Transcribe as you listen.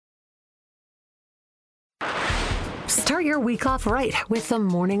Start your week off right with the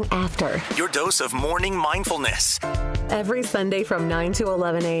Morning After. Your dose of morning mindfulness. Every Sunday from 9 to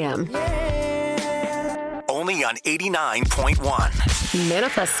 11 a.m. Only on 89.1.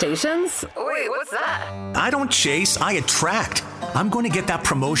 Manifestations? Wait, what's that? I don't chase, I attract. I'm going to get that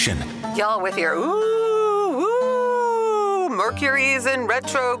promotion. Y'all with your Mercury's in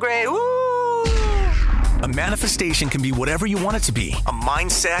retrograde, A manifestation can be whatever you want it to be. A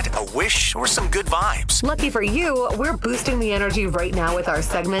mindset, a wish, or some good vibes. Lucky for you, we're boosting the energy right now with our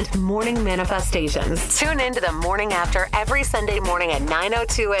segment, Morning Manifestations. Tune in to the Morning After every Sunday morning at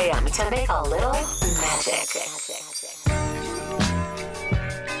 9:02 a.m. to make a little magic.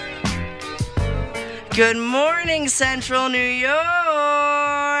 Good morning, Central New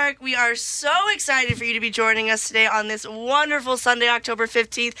York. We are so excited for you to be joining us today on this wonderful Sunday, October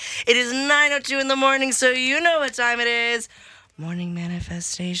 15th. It is 9:02 in the morning, so you know what time it is. Morning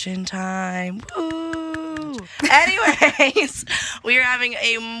manifestation time. Woo! Anyways, we are having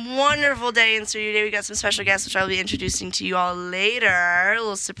a wonderful day in studio today. We got some special guests, which I'll be introducing to you all later. A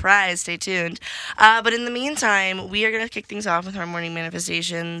little surprise. Stay tuned. But in the meantime, we are going to kick things off with our morning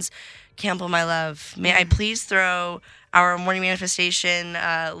manifestations. Campbelle, my love, may I please throw our morning manifestation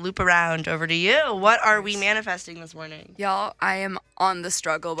loop around over to you? What are we manifesting this morning? Y'all, I am on the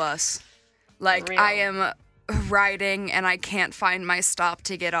struggle bus. Like, Real. I am riding and I can't find my stop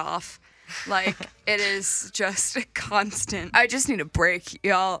to get off. Like, it is just a constant. I just need a break,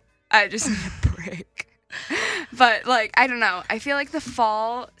 y'all. I just need a break. But, like, I don't know. I feel like the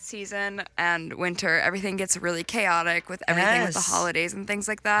fall season and winter, everything gets really chaotic with everything with the holidays and things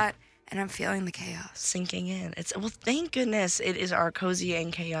like that. And I'm feeling the chaos. Sinking in. Well, thank goodness it is our cozy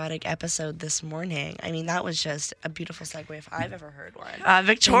and chaotic episode this morning. I mean, that was just a beautiful segue if I've ever heard one.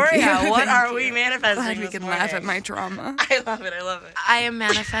 Victoria, what are we manifesting Glad we this can morning? laugh at my drama. I love it. I am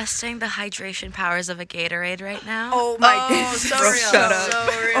manifesting the hydration powers of a Gatorade right now. Oh my goodness. So real. Shut up.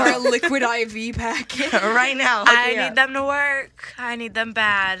 So real. Or a liquid IV packet. Right now. I need them to work. I need them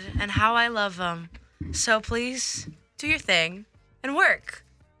bad. And how I love them. So please, do your thing and work.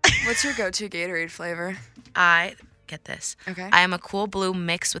 What's your go-to Gatorade flavor? Get this. Okay. I am a cool blue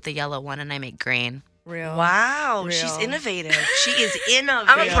mixed with a yellow one, and I make green. Real. Wow, Real. she's innovative. She is innovative.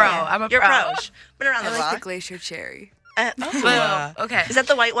 I'm a pro. You're pro. Been around I the like the block. glacier cherry. Boom. Okay. Is that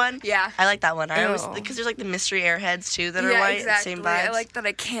the white one? Yeah. I like that one. I always Ew. because there's like the mystery airheads too that are white. Exactly. Same vibes. I like that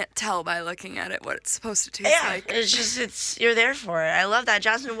I can't tell by looking at it what it's supposed to taste Yeah, like. it's you're there for it. I love that.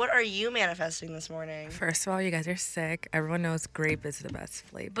 Jasmine, what are you manifesting this morning? First of all, you guys are sick. Everyone knows grape is the best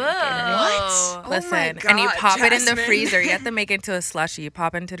flavor. Boo. What? Listen, my and you God, pop it in the Jasmine. freezer. You have to make it into a slushy. You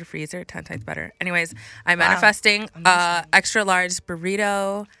pop it into the freezer, 10 times better. Anyways, I'm manifesting extra large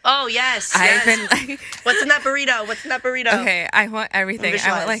burrito. Oh yes. I've been like, What's in that burrito? okay, I want everything.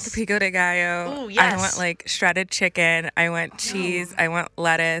 I want like Visualize. pico de gallo. Ooh, yes. I want like shredded chicken. I want cheese. I want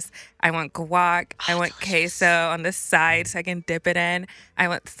lettuce. I want guac. I want queso on the side so I can dip it in. I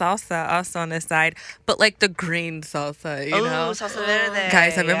want salsa also on the side, but like the green salsa, you know? Salsa verde.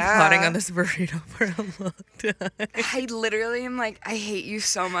 Guys, I've been yeah. plotting on this burrito for a long time. I literally am like, I hate you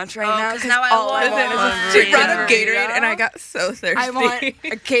so much right Oh, now. 'cause now I all want want one. is She a brought freaking up Gatorade, burrito. and I got so thirsty. I want a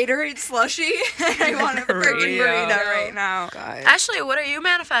Gatorade slushie. I want a freaking Burrito. burrito right now. Ashley, what are you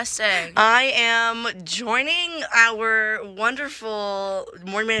manifesting? I am joining our wonderful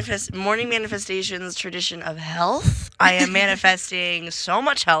morning manifestations tradition of health. I am manifesting so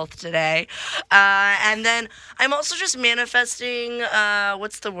much health today. And then I'm also just manifesting,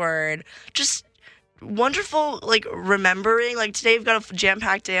 what's the word? Just wonderful, like, remembering. Like, today we've got a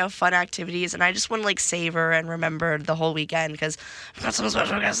jam-packed day of fun activities, and I just want to, like, savor and remember the whole weekend because I've got some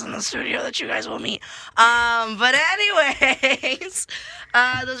special guests in the studio that you guys will meet. But anyways,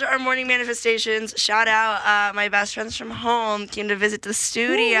 those are our morning manifestations. Shout out, my best friends from home came to visit the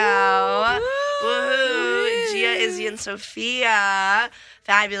studio. Woohoo! Gia, Izzy, and Sophia.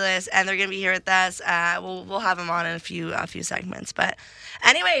 Fabulous, and they're gonna be here with us. We'll have them on in a few segments. But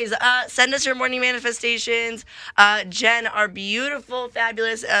anyways, send us your morning manifestations. Jen, our beautiful,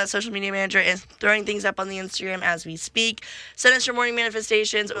 fabulous social media manager, is throwing things up on the Instagram as we speak. Send us your morning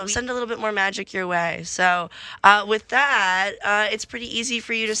manifestations. We'll send a little bit more magic your way. So with that, it's pretty easy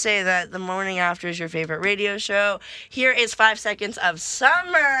for you to say that the morning after is your favorite radio show. Here is 5 seconds of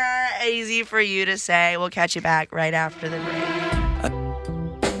summer. Easy for you to say. We'll catch you back right after the break.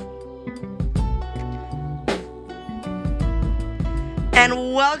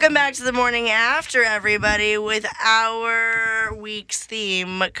 And Welcome back to the morning after, everybody, with our week's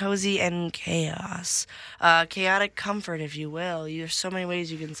theme, cozy and chaos. Chaotic comfort, if you will. There's so many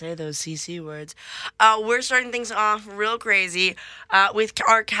ways you can say those CC words. We're starting things off real crazy with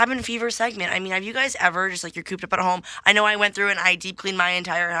our cabin fever segment. I mean, have you guys ever just like you're cooped up at home? I know I went through and I deep cleaned my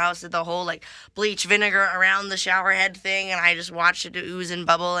entire house, did the whole like bleach vinegar around the shower head thing, and I just watched it ooze and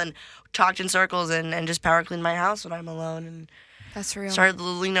bubble and talked in circles and just power cleaned my house when I'm alone. And That's real. started,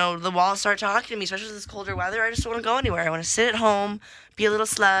 the walls start talking to me, especially with this colder weather. I just don't want to go anywhere. I want to sit at home, be a little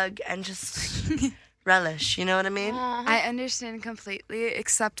slug, and just relish. You know what I mean? I understand completely,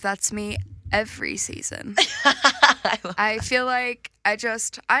 except that's me every season. I feel like I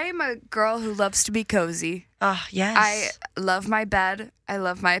am a girl who loves to be cozy. Oh, yes. I love my bed. I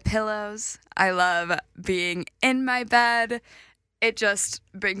love my pillows. I love being in my bed. It just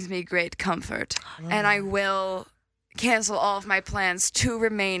brings me great comfort. And I will cancel all of my plans to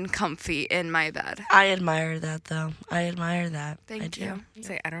remain comfy in my bed. I admire that, though. I admire that. Thank you.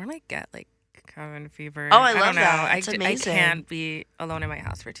 I don't really get like cabin fever. Oh, I don't love know. that. It's amazing. I can't be alone in my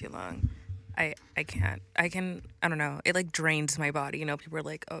house for too long. I can't. I don't know. It like drains my body. You know, people are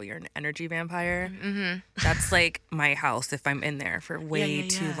like, "Oh, you're an energy vampire." Mm-hmm. That's like my house if I'm in there for way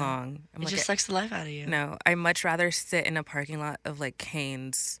too long. It just sucks the life out of you. No, I much rather sit in a parking lot of like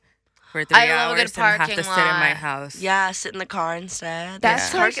Cane's for 3 hours than have to sit in my house. Yeah, sit in the car instead.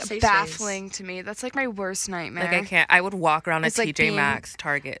 That's Yeah. like baffling to me. That's like my worst nightmare. Like I can't. I would walk around It's a like TJ being- Maxx,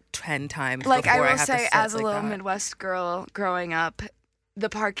 Target 10 times Like before I will have say, to sit as a like little that. Midwest girl growing up, the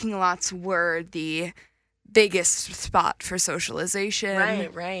parking lots were the biggest spot for socialization.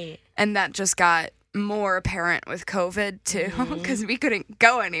 Right. And that just got more apparent with COVID too, because we couldn't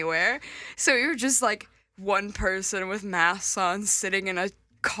go anywhere. So we were just like one person with masks on sitting in a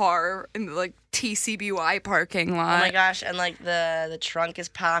car in the like TCBY parking lot. Oh my gosh, and like the trunk is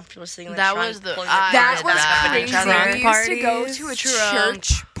packed. We're sitting in the That trunk, was the- pulling That cars was back up in each crazy. other. We used to go to a Trunk.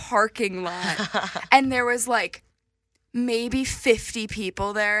 church parking lot, and there was like maybe 50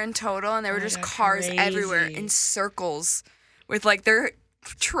 people there in total, and there were my just God, cars everywhere crazy. in circles with like their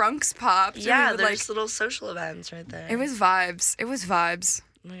trunks popped. and we Yeah, would, there's like, little social events right there. it was vibes. It was vibes.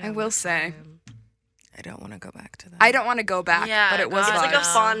 Oh my I God, will what say. time. I don't want to go back to that. I don't want to go back, Yeah, but it was God, It's like a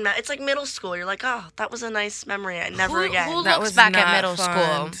vibes. fun. It's like middle school. You're like, oh, that was a nice memory. Never again. Who That looks was back at not middle fun.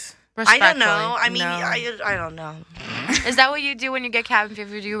 school? I don't know. Respectfully. I mean, No. I don't know. Is that what you do when you get cabin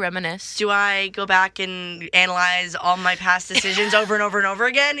fever? Do you reminisce? Do I go back and analyze all my past decisions over and over and over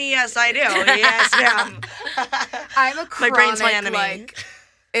again? Yes, I do. Yes, ma'am. I'm a My chronic, brain's my enemy. like,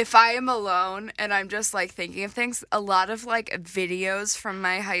 if I am alone and I'm just like thinking of things, a lot of like videos from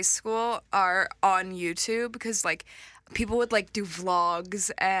my high school are on YouTube because like people would like do vlogs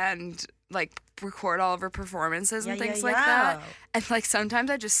and like record all of her performances and Yeah, things yeah, like yeah. that. And like sometimes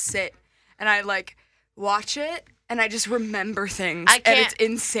I just sit and I like watch it and I just remember things. I And it's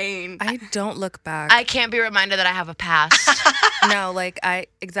can't- insane. I don't look back. I can't be reminded that I have a past. No, like I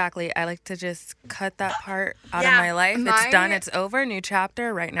like to just cut that part out Yeah, of my life. my- It's done. It's over. New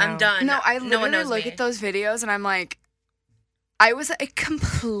chapter right now. I'm done. No, I No one literally knows look me. at those videos and I'm like, I was a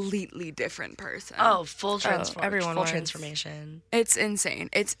completely different person. Oh, full transformation. everyone Full was. transformation. It's insane.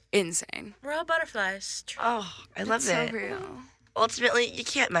 It's insane. We're all butterflies. Oh, I love It's it. so real. Ultimately, you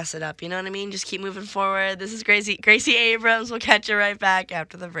can't mess it up. You know what I mean? Just keep moving forward. This is Gracie Abrams. We'll catch you right back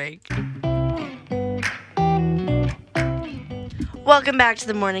after the break. Welcome back to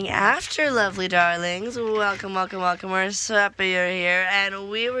the morning after, lovely darlings. Welcome. We're so happy you're here. And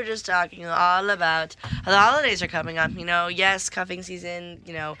we were just talking all about how the holidays are coming up. You know, yes, cuffing season,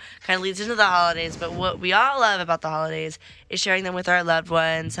 kind of leads into the holidays. But what we all love about the holidays is sharing them with our loved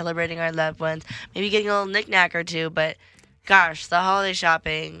ones, celebrating our loved ones, maybe getting a little knick-knack or two. But gosh, the holiday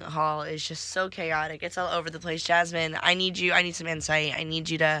shopping hall is just so chaotic. It's all over the place. Jasmine, I need some insight. I need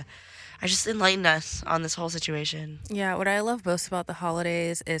you to just enlighten us on this whole situation. Yeah, what I love most about the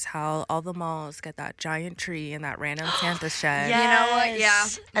holidays is how all the malls get that giant tree and that random Santa shed. Yeah. You know what? Yeah.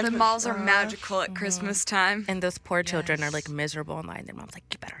 And the malls are magical at Christmas time. And those poor children are like miserable in line. Their mom's like,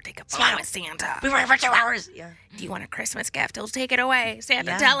 you better take a photo with Santa. We were here for 2 hours. Yeah. Do you want a Christmas gift? He'll take it away.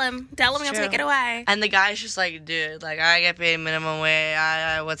 Santa, Yeah. tell him he'll True. take it away. And the guy's just like, dude, like, I get paid minimum wage.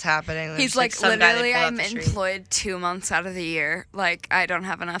 What's happening? There's He's just, like, some guy they literally, pull off I'm the street. employed 2 months out of the year. Like, I don't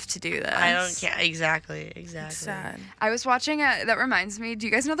have enough to do this. I don't care. Exactly. Sad. I was watching that reminds me, do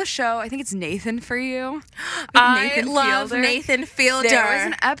you guys know the show? I think it's Nathan for You. With I Nathan love Fielder. Nathan Fielder. There was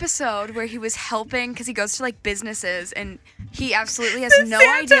an episode where he was helping because he goes to like businesses and he absolutely has no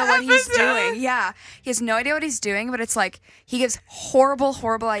Santa idea what he's episode. doing. Yeah. He has no idea what he's doing, but it's like he gives horrible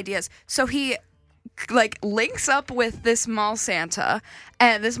ideas. So he like links up with this mall Santa,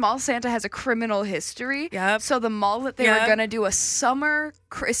 and this mall Santa has a criminal history. Yep. So the mall that they were gonna do a summer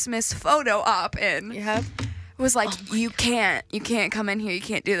Christmas photo op in was like, you can't come in here, you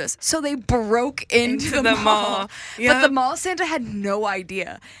can't do this. So they broke into the mall. But the mall Santa had no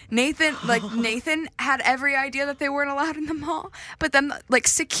idea. Nathan had every idea that they weren't allowed in the mall. But then like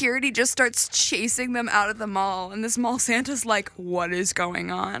security just starts chasing them out of the mall, and this mall Santa's like, what is going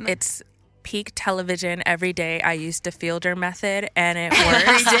on? It's peak television. Every day I used the Fielder method, and it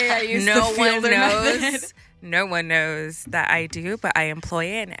works. Every day I use the Fielder method. No one knows that I do, but I employ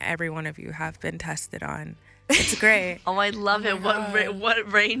it, and every one of you have been tested on. It's great. Oh, I love it.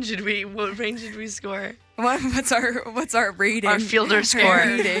 What range did we score? What's our rating? Our Fielder score.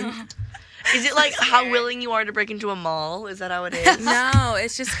 Rating. Is it like how willing you are to break into a mall? Is that how it is? No,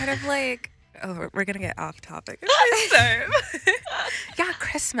 it's just kind of like, oh, we're gonna get off topic. Yeah,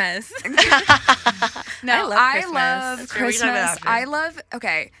 Christmas. No, I love love Christmas. That's great. We can talk about Christmas. it after.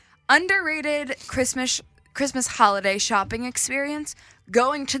 Okay, underrated Christmas holiday shopping experience.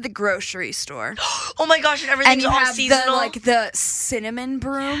 Going to the grocery store. Oh my gosh, and And everything's you all have seasonal. the cinnamon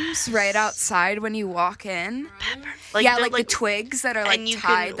brooms right outside when you walk in. Like, Yeah, they're, like the twigs that are like and you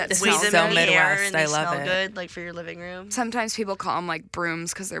tied can that wave smell them so in the air Midwest. and they I love smell it. good, like for your living room. Sometimes people call them like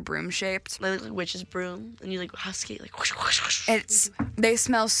brooms because they're broom shaped. Like witch's broom, and you like husky, like whoosh, whoosh, whoosh. They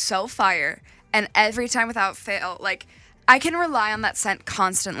smell so fire, and every time without fail, like I can rely on that scent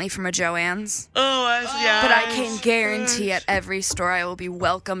constantly from a Joann's. Yeah. But I can guarantee at every store I will be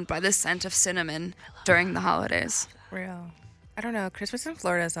welcomed by the scent of cinnamon during the holidays. Real. I don't know. Christmas in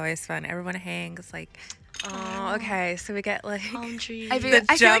Florida is always fun. Everyone hangs like, oh, okay. So we get like palm tree. I the feel like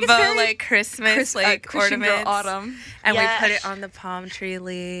it's jumbo very like Christmas like Christian girl ornaments, autumn. and we put Yes. it on the palm tree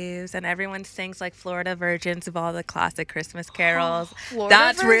leaves, and everyone sings like Florida Virgins of all the classic Christmas carols. Florida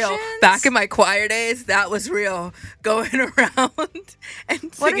That's real. Virgins? Back in my choir days, that was real. Going around and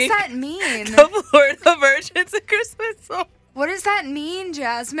singing What does that mean? the Florida Virgins of Christmas song. What does that mean,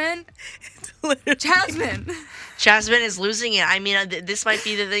 Jasmine? Literally. Jasmine. Jasmine is losing it. I mean, this might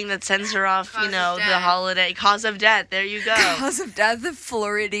be the thing that sends her off, Cause you know, of the death. holiday. Cause of death. There you go. Cause of death, the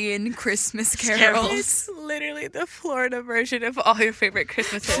Floridian Christmas carols. It's literally the Florida version of all your favorite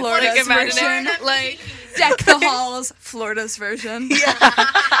Christmas hits. Florida's Like, imagine version. it, like, Deck the halls, Florida's version.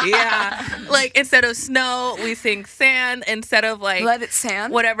 yeah. Like, instead of snow, we sing sand. Instead of, like, Let it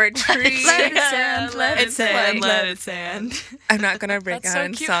sand. whatever tree. Let it sand, let it It's sand, like- let it sand. I'm not going to break That's out so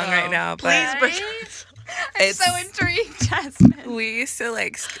in cute, song though. right now, but Please, break. I'm so intrigued, Jasmine. we used to,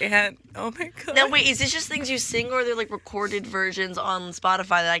 like, stand. Oh, my God. Now, wait, is this just things you sing, or are there, like, recorded versions on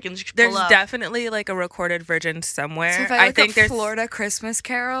Spotify that I can just There's pull up? definitely, like, a recorded version somewhere. So if I look think up there's Florida Christmas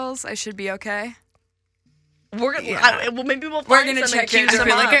carols, I should be okay. We're gonna, Yeah. well, maybe we'll We're find gonna some and check cue it I some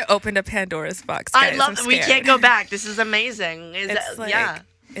feel like up. it opened a Pandora's box, I guys. love. I'm We scared. can't go back. This is amazing. Is It's that, like, yeah,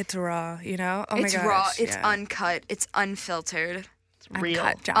 it's raw, you know? Oh, It's my gosh. raw, it's yeah. uncut, it's unfiltered, real.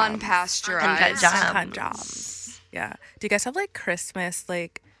 Uncut jobs. unpasteurized. Uncut jobs. Uncut jobs. Yeah. Do you guys have like Christmas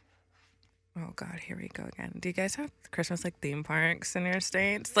like? Oh God, here we go again. Do you guys have Christmas like theme parks in your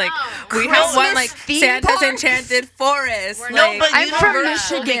states? Like we have one like Christmas theme Santa's parks? Enchanted Forest. No, like, but I'm from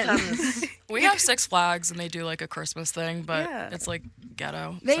Universal Michigan. becomes- We have Six Flags and they do like a Christmas thing, but Yeah. it's like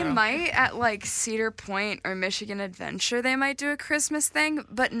ghetto. They so. might at like Cedar Point or Michigan Adventure, they might do a Christmas thing,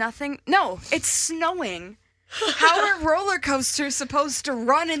 but nothing. No, it's snowing. How are roller coasters supposed to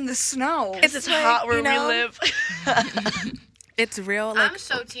run in the snow? It's like, hot where you know, we live. it's real. Like I'm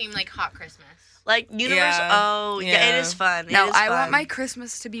so team like hot Christmas. Like Universal. Yeah. Oh, yeah. Yeah. It is fun. No, It is I fun. want my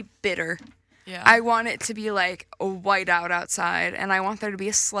Christmas to be bitter. Yeah. I want it to be like a white out outside, and I want there to be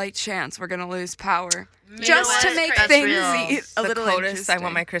a slight chance we're gonna lose power, just what? to make That's things real. a the little coldest interesting. I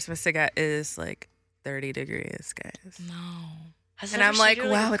want my Christmas to get is like 30 degrees, guys. No. Has And it I'm ever like,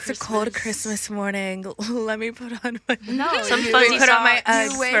 snowed wow, on it's a cold Christmas morning. Let me put on my No, Some you, fuzzy put on my socks.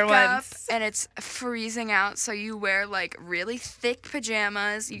 Uggs you wake for up once. and it's freezing out, so you wear like really thick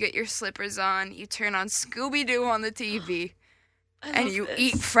pajamas. You get your slippers on. You turn on Scooby Doo on the TV, and love you this.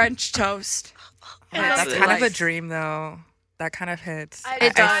 eat French toast. And love it's That's this. kind of a life. dream, though. That kind of hits.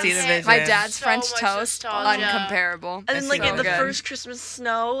 It does. I see the vision. My dad's So French much toast, nostalgia. uncomparable. And then, It's like, so in the good. first Christmas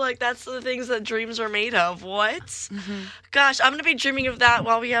snow, like, that's the things that dreams are made of. What? Mm-hmm. Gosh, I'm going to be dreaming of that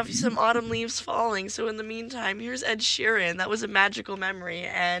while we have some autumn leaves falling. So, in the meantime, here's Ed Sheeran. That was a magical memory.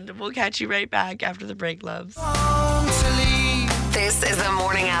 And we'll catch you right back after the break, loves. This is the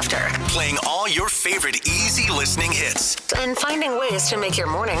morning after. Playing all your favorite easy listening hits. And finding ways to make your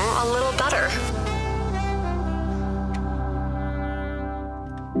morning a little better.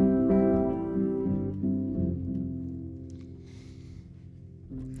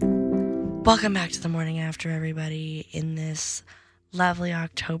 Welcome back to the morning after, everybody, in this lovely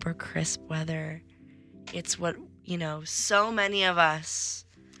October crisp weather. It's what, so many of us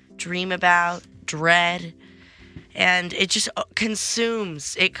dream about, dread, and it just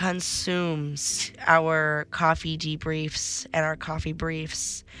consumes our coffee debriefs and our coffee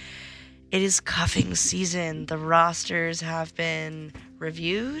briefs. It is cuffing season. The rosters have been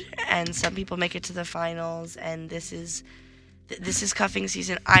reviewed, and some people make it to the finals, and this is cuffing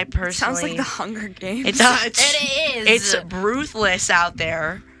season. I personally... Sounds like the Hunger Games. It does. It is. It's ruthless out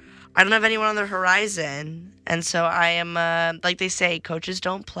there. I don't have anyone on the horizon, and so I am, like they say, coaches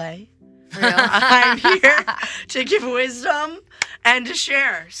don't play. I'm here to give wisdom and to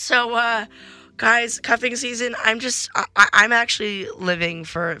share. So, guys, cuffing season, I'm actually living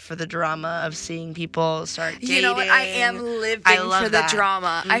for the drama of seeing people start dating. You know what? I am living for the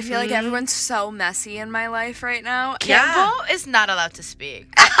drama. I feel like everyone's so messy in my life right now. Campbell is not allowed to speak.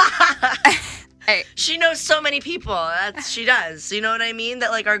 Hey. She knows so many people. She does. You know what I mean?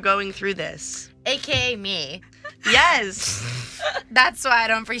 That, are going through this. AKA me. Yes. That's why I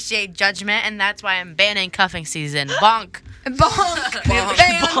don't appreciate judgment, and that's why I'm banning cuffing season. BONK. BONK.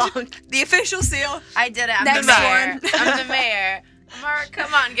 BONK. The official seal. I did it. I'm Next the mayor. one. I'm the mayor. Amara,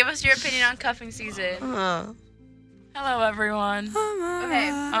 come on. Give us your opinion on cuffing season. Hello, everyone. Okay,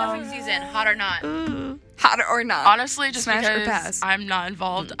 cuffing season. Hot or not? Hot or not? Honestly, just Smash or because pass? I'm not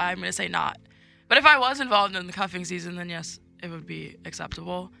involved, I'm going to say not. But if I was involved in the cuffing season, then yes, it would be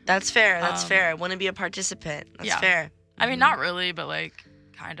acceptable. That's fair. That's fair. I want to be a participant. That's fair. I mean, not really, but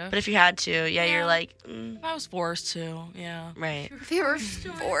kind of. But if you had to, you're like... If I was forced to, yeah. Right. If you were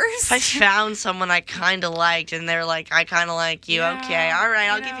forced. If I found someone I kind of liked and they're like, I kind of like you, Yeah, okay, all right,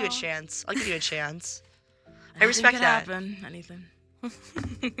 I'll give you a know. chance. I respect Anything could that. happen. Anything.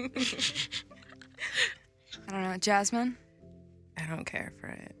 I don't know. Jasmine? I don't care for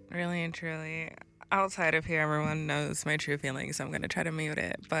it, really and truly. Outside of here, everyone knows my true feelings, so I'm gonna try to mute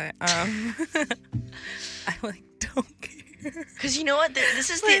it. But I don't care. Because you know what? This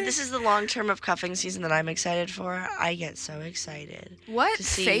is the long term of cuffing season that I'm excited for. I get so excited. What to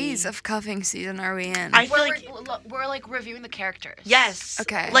see- phase of cuffing season are we in? I feel like... We're reviewing the characters. Yes.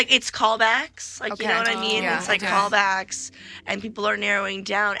 Okay. It's callbacks. You know what I mean? Yeah, It's okay. callbacks, and people are narrowing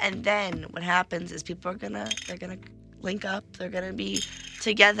down. And then what happens is people are gonna link up. They're gonna be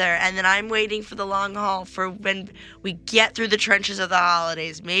together. And then I'm waiting for the long haul for when we get through the trenches of the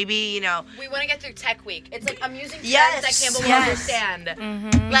holidays. Maybe We want to get through Tech Week. It's I'm using terms Yes. that Campbell will Yes.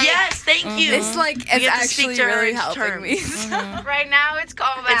 understand. yes, thank you. It's We it's have to speak actually to her really in helping terms. me. Right now, it's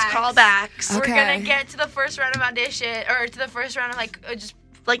callbacks. It's callbacks. Okay. We're gonna get to the first round of audition, or to the first round of just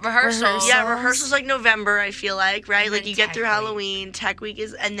rehearsals. Yeah, rehearsals November, I feel like, right? And then You get Tech through Week. Halloween, Tech Week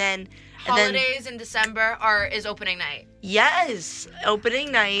is, and then Holidays in December is opening night. yes,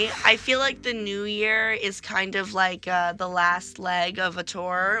 opening night. I feel like the new year is kind of like the last leg of a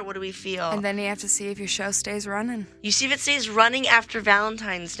tour. What do we feel? And then you have to see if your show stays running. You see if it stays running after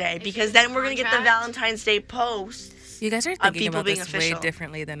Valentine's Day, because then we're going to get the contract. Valentine's Day posts. You guys are Of thinking people about being this official. way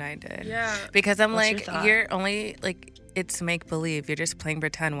differently than I did. Yeah. Because I'm What's your like, thought? you're only it's make believe. You're just playing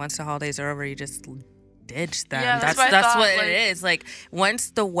pretend. Once the holidays are over, you just ditch them. Yeah, that's that's what I thought, what it is.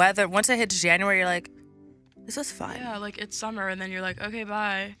 Once it hits January, you're like, this was fun. Yeah, it's summer, and then you're like, okay,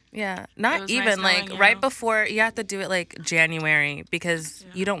 bye. Yeah, It not was even nice knowing right you. before. You have to do it January because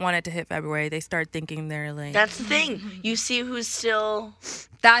you don't want it to hit February. They start thinking they're That's the thing. You see who's still...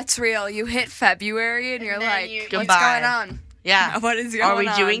 That's real. You hit February and you're then like, you- what's Goodbye. going on? Yeah. What is going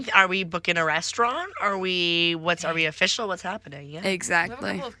on? Are we booking a restaurant? Are we official? What's happening? Yeah. We have a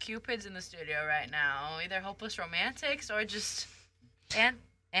Exactly. couple of cupids in the studio right now. Either hopeless romantics or just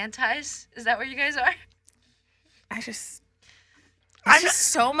antis. Is that where you guys are? It's just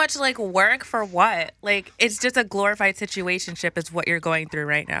so much work for what? It's just a glorified situationship is what you're going through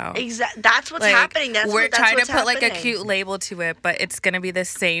right now. Exactly. That's what's happening. We're trying to put happening. a cute label to it, but it's gonna be the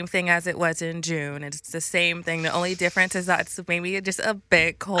same thing as it was in June. It's the same thing. The only difference is that it's maybe just a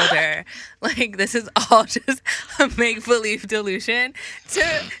bit colder. This is all just a make believe delusion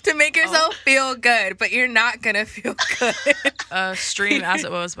to make yourself feel good, but you're not gonna feel good. Stream as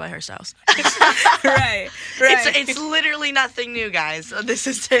it was by her spouse. right. It's literally nothing new, guys. This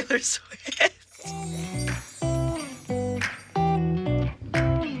is Taylor Swift.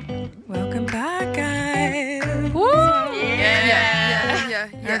 Welcome back, guys.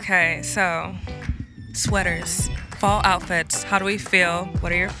 Yeah. Okay, so sweaters, fall outfits. How do we feel?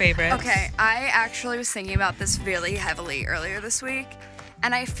 What are your favorites? Okay, I actually was thinking about this really heavily earlier this week.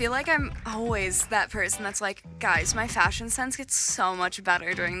 And I feel like I'm always that person that's like, guys, my fashion sense gets so much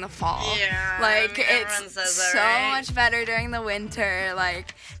better during the fall. Yeah, Like, everyone it's says that, so right? much better during the winter.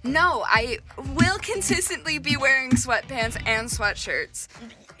 Like, no, I will consistently be wearing sweatpants and sweatshirts.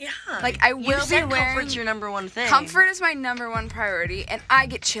 Yeah. Like, I will you be said wearing... comfort's your number one thing. Comfort is my number one priority, and I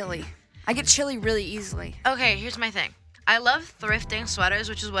get chilly. I get chilly really easily. Okay, here's my thing. I love thrifting sweaters,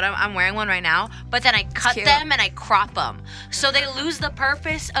 which is what I'm wearing one right now, but then I cut cute. them and I crop them. So they lose the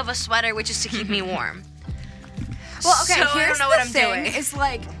purpose of a sweater, which is to keep me warm. Well, okay, So I don't here's know the what I'm thing. doing. It's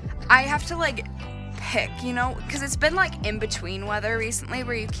like, I have to, like, pick, you know? Because it's been, like, in-between weather recently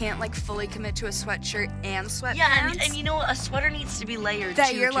where you can't, like, fully commit to a sweatshirt and sweatpants. Yeah, and you know what? A sweater needs to be layered, that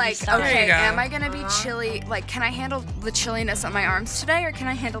too, you're to be like, stylish. okay, you go. am I going to be chilly? Like, can I handle the chilliness on my arms today, or can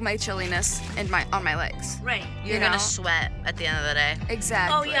I handle my chilliness on my legs? Right. You're know? gonna sweat at the end of the day.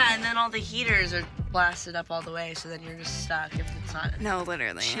 Exactly. Oh, yeah, and then all the heaters are blasted up all the way, so then you're just stuck if it's not No,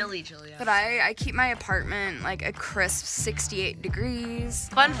 literally. chilly. But I keep my apartment, like, a crisp 68 degrees.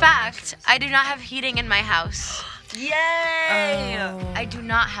 Fun fact, I do not have heating in my house. Yay! I do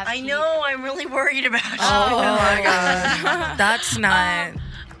not have I heat. know, I'm really worried about you. Oh my god. That's not.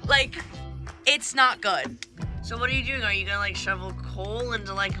 Like, it's not good. So what are you doing? Are you gonna like shovel coal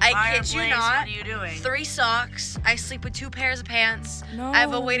into like a I fireplace? kid you not. What are you doing? 3 socks. I sleep with 2 pairs of pants. No. I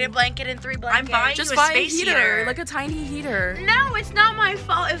have a weighted blanket and 3 blankets. buying Just you a buy a space heater, heater. like a tiny heater. No, it's not my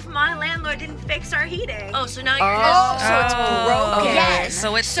fault if my landlord didn't fix our heating. Oh, so now you're Oh, just. so it's broken. Yes.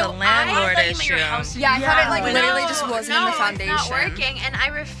 So it's So the landlord I thought you meant your issue. house- Yeah, I thought it, like, Yeah. literally just wasn't in the foundation. It's not working, and I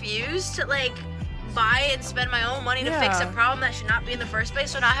refuse to, like, buy and spend my own money to fix a Yeah. problem that should not be in the first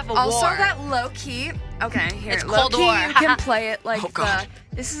place, so now I have a Also, war. that low key. Okay, here. It's low Cold key, War. you can play it like Oh, God.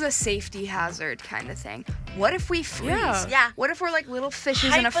 this is a safety hazard kind of thing. What if we freeze? Yeah. What if we're like little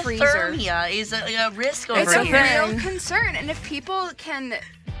fishes in a freezer? Hypothermia is a risk over It's a here. real concern, and if people can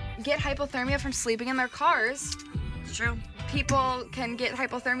get hypothermia from sleeping in their cars, It's true. people can get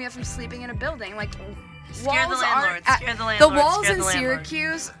hypothermia from sleeping in a building. Like, Scare the walls landlord, aren't scare the the landlord, walls scare in the landlord.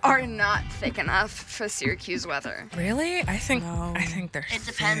 Syracuse are not thick enough for Syracuse weather. Really? I think they're. It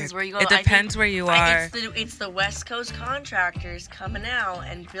depends thick. where you go. It I think- depends where you are. It's the West Coast contractors coming out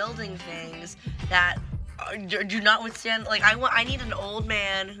and building things that do not withstand. Like I need an old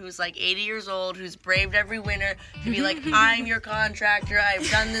man who's like 80 years old, who's braved every winter, to be like, I'm your contractor. I've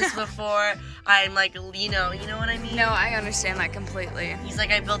done this before. I'm like, you know what I mean? No, I understand that completely. He's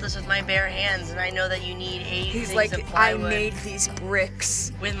like, I built this with my bare hands, and I know that you need 8 He's things like, of I plywood made these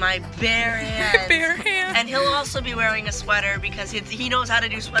bricks. with my bare hands. Bare hands. And he'll also be wearing a sweater because he knows how to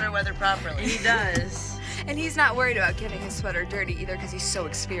do sweater weather properly. He does. And he's not worried about getting his sweater dirty either because he's so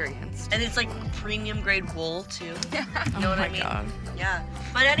experienced. And it's like premium grade wool too. You know what I mean? God. Yeah.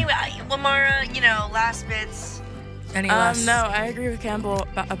 But anyway, Lamara, last bits. Any last? No, I agree with Campbell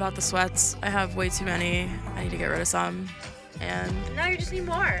about the sweats. I have way too many. I need to get rid of some. And Now you just need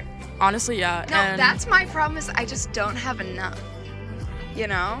more. honestly, yeah. No, and that's my problem is I just don't have enough. You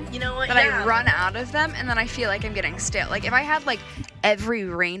know? You know what? But I run out of them and then I feel like I'm getting stale. Like if I had like every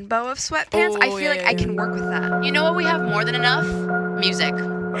rainbow of sweatpants, I Oh, feel like yeah, I yeah. can work with that. You know what we have more than enough? Music.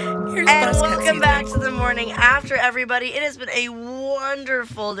 Here's And buzz cut welcome season. back to the morning after, everybody. It has been a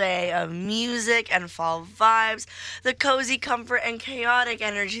wonderful day of music and fall vibes, the cozy comfort and chaotic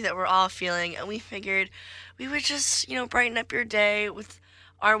energy that we're all feeling. And we figured we would just, brighten up your day with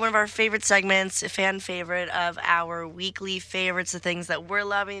one of our favorite segments, a fan favorite of our weekly favorites, the things that we're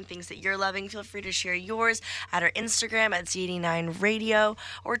loving, things that you're loving. Feel free to share yours at our Instagram at Z89 Radio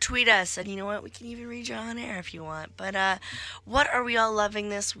or tweet us. And you know what? We can even read you on air if you want. But what are we all loving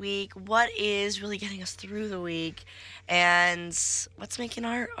this week? What is really getting us through the week? And what's making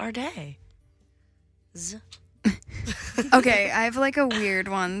our day? Okay, I have like a weird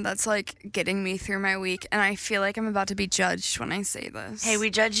one that's like getting me through my week and I feel like I'm about to be judged when I say this. Hey, we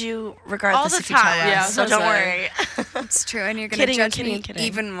judge you regardless All the if you tell time. us, Yeah, so so don't sorry. worry. It's true, and you're gonna Kidding, I'm judge kidding, me I'm kidding.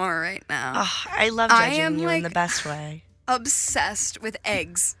 even more right now. Oh, I love I judging am, you in like- the best way. Obsessed with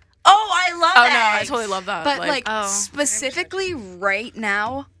eggs. Oh, I love Oh no, I eggs. totally love that. But like oh, specifically right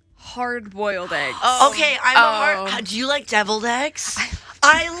now, hard-boiled eggs. Okay, I'm a Oh. hard. Do you like deviled eggs?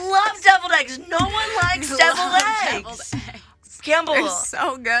 I love deviled eggs. No one likes deviled eggs. Campbell. They're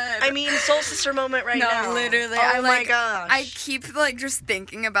so good. I mean, soul sister moment right now. No, literally. Oh I my like. gosh. I keep like just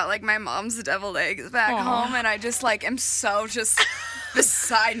thinking about like my mom's deviled eggs back home, and I just like am so just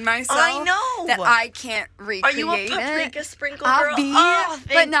beside myself. I know. that I can't recreate Are you a paprika it. sprinkle I'll girl? be, Oh, but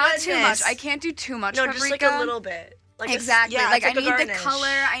thank not too goodness. much. I can't do too much No, paprika. just like a little bit. Exactly. Yeah, like it's I a need the garnish. color.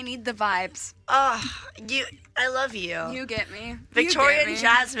 I need the vibes. I love you. You get me. Victoria You get and me.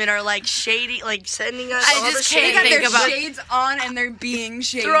 Jasmine are like shady, like sending us I all just the can't shade. They got think their about- shades on and they're being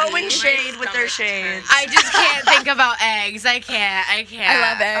shady. Throwing shade with their shades. I just can't think about eggs. I can't. I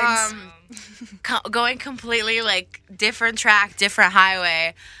love eggs. Going completely like different track, different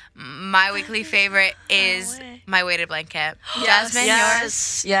highway. My weekly favorite is my weighted blanket. Jasmine,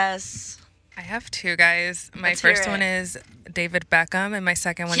 yours? Yes. I have two, guys. My Let's hear first one it. is David Beckham, and my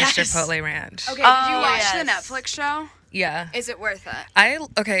second one Yes. is Chipotle Ranch. Okay, did you Oh, watch yes. the Netflix show? Yeah. Is it worth it?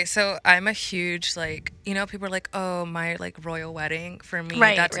 Okay, so I'm a huge, like, people are like, oh, my, like, royal wedding. For me,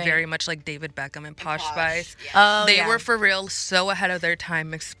 Right, that's right. very much like David Beckham and Posh Spice. Oh, They yeah. were for real so ahead of their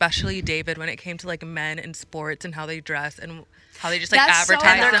time, especially David when it came to, like, men in sports and how they dress and how they just, like, That's so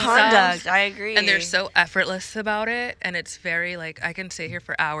advertise And their themselves. conduct. I agree. And they're so effortless about it. And it's very, like, I can sit here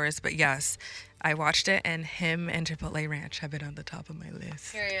for hours, but yes, I watched it, and him and Chipotle Ranch have been on the top of my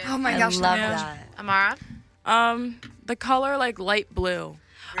list. Oh my I gosh, love no. that. Amara? The color like light blue.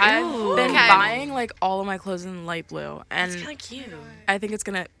 I've been Okay. buying like all of my clothes in light blue, and It's kind of cute. I think it's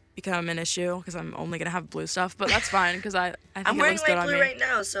gonna become an issue because I'm only gonna have blue stuff, but that's fine because I think I'm it wearing looks good light on blue me. right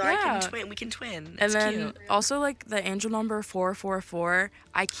now, so I Yeah. can twin. We can twin. And It's then cute. also like the angel number 444.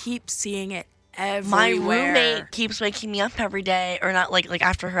 I keep seeing it everywhere. My roommate keeps waking me up every day, or not like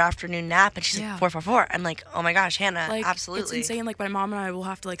after her afternoon nap, and she's Yeah. like 444. I'm like, oh my gosh, Hannah, Like, absolutely. It's insane. Like my mom and I will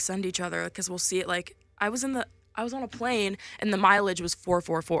have to like send each other because we'll see it. Like I was on a plane and the mileage was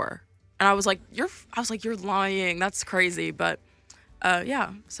 444, and I was like, you're lying. That's crazy. But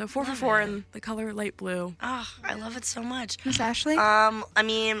yeah. So 444 and the color light blue. Oh, I love it so much. Miss Ashley? I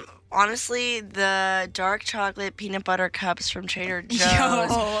mean, honestly, the dark chocolate peanut butter cups from Trader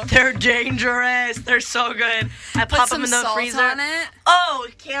Joe's, they're dangerous. They're so good. I pop them in the salt freezer. on it. Oh,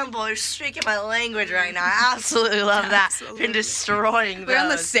 Campbell, you're speaking my language right now. I absolutely love that. Been destroying those. We're on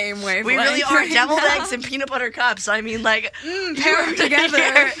the same wavelength. We really are. right Deviled now. eggs and peanut butter cups. I mean, like, pair 'em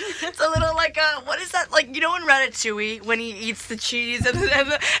together. It's a little like what is that? Like, you know in Ratatouille when he eats the cheese and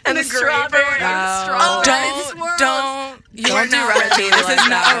the the strawberry. grape. Oh, Don't. You are do not Ratatouille Remy. This like is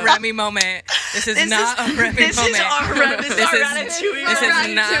not that. a Remy moment. This is not a Remy This moment. is our Ratatouille. This is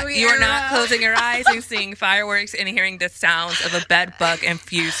Ratatouille not. You are not era. closing your eyes and seeing fireworks and hearing the sounds of a bed bug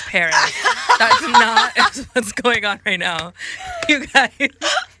infused parrot. That's not what's going on right now. You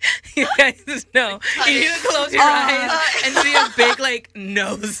guys know. You need to close your eyes and see a big like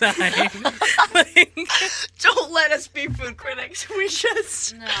no sign. Like, Don't let us be food critics. We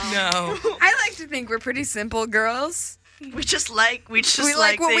just no. I like to think we're pretty simple girls. we just like We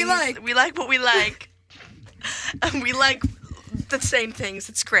like what we things. like. We like what we like. And we like the same things.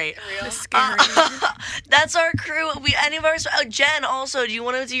 It's great. That's our crew. Any of our Jen also, do you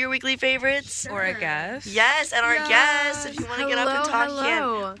want to do your weekly favorites? Or a guess. Yes, and our guests, if you want to get up and talk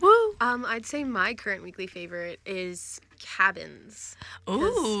hello. again. Woo! I'd say my current weekly favorite is cabins.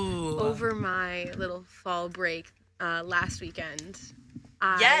 Ooh. Over my little fall break last weekend.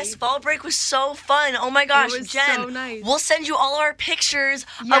 Yes, fall break was so fun. Oh my gosh, was Jen. so nice. We'll send you all our pictures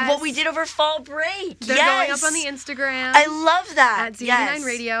of Yes. what we did over fall break. They're yes. going up on the Instagram. I love that. at ZB9 yes.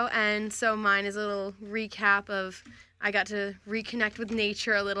 Radio, and so mine is a little recap of I got to reconnect with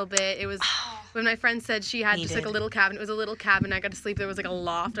nature a little bit. It was when my friend said she had just like a Needed. little cabin. It was a little cabin. I got to sleep. There was like a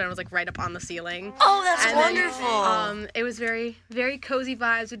loft, and I was like right up on the ceiling. Oh, that's And then, wonderful. it was very, very cozy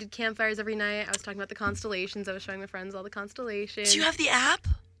vibes. We did campfires every night. I was talking about the constellations. I was showing my friends all the constellations. Do you have the app?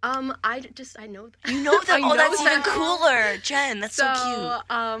 I know that. You know them? I Oh, that's know even them. cooler. Jen, that's so cute.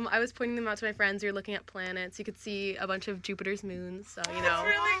 I was pointing them out to my friends. We were looking at planets. You could see a bunch of Jupiter's moons. So, you know.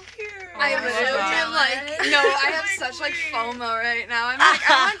 Really cute. I literally am like, no, I have such like FOMO right now. I'm like,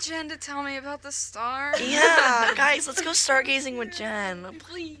 I want Jen to tell me about the stars. Yeah, guys, let's go stargazing with Jen,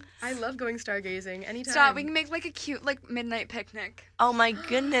 please. I love going stargazing anytime. Stop, we can make like a cute like midnight picnic. Oh my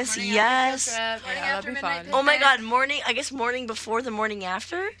goodness, yes. Morning that'd after be midnight fun. picnic. Oh my god, I guess morning before the morning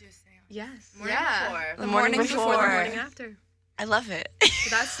after? Yes. Yeah. The morning Before the before. morning after. I love it.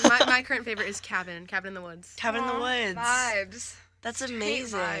 So that's my current favorite is cabin in the woods. Cabin in the woods. Vibes. That's Great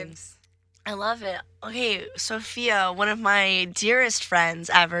amazing. vibes. I love it. Okay, Sophia, one of my dearest friends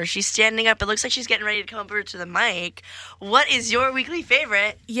ever, she's standing up. It looks like she's getting ready to come over to the mic. What is your weekly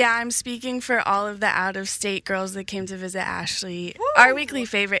favorite? Yeah, I'm speaking for all of the out-of-state girls that came to visit Ashley. Our weekly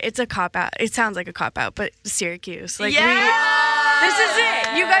favorite, it's a cop-out. It sounds like a cop-out, but Syracuse. Like this is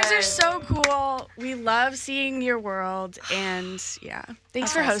it. You guys are so cool. We love seeing your world, and yeah.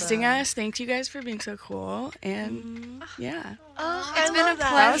 Thanks for hosting us. Thank you guys for being so cool, and yeah. Oh, It's been a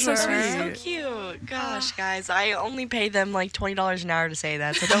That was so pleasure. sweet. So cute. Gosh, guys, I only pay them like $20 an hour to say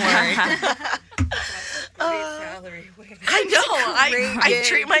that, so don't worry. salary. I know. I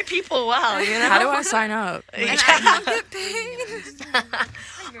treat my people well, you know? How do I sign up? I don't get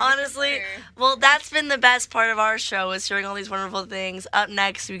paid. Honestly, well, that's been the best part of our show, is hearing all these wonderful things. Up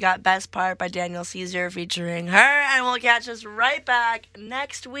next, we got Best Part by Daniel Caesar featuring her, and we'll catch us right back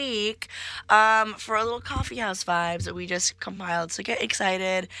next week for a little coffee house vibes that we just compiled. So get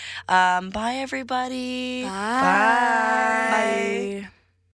excited. Bye, everybody. Bye. Bye.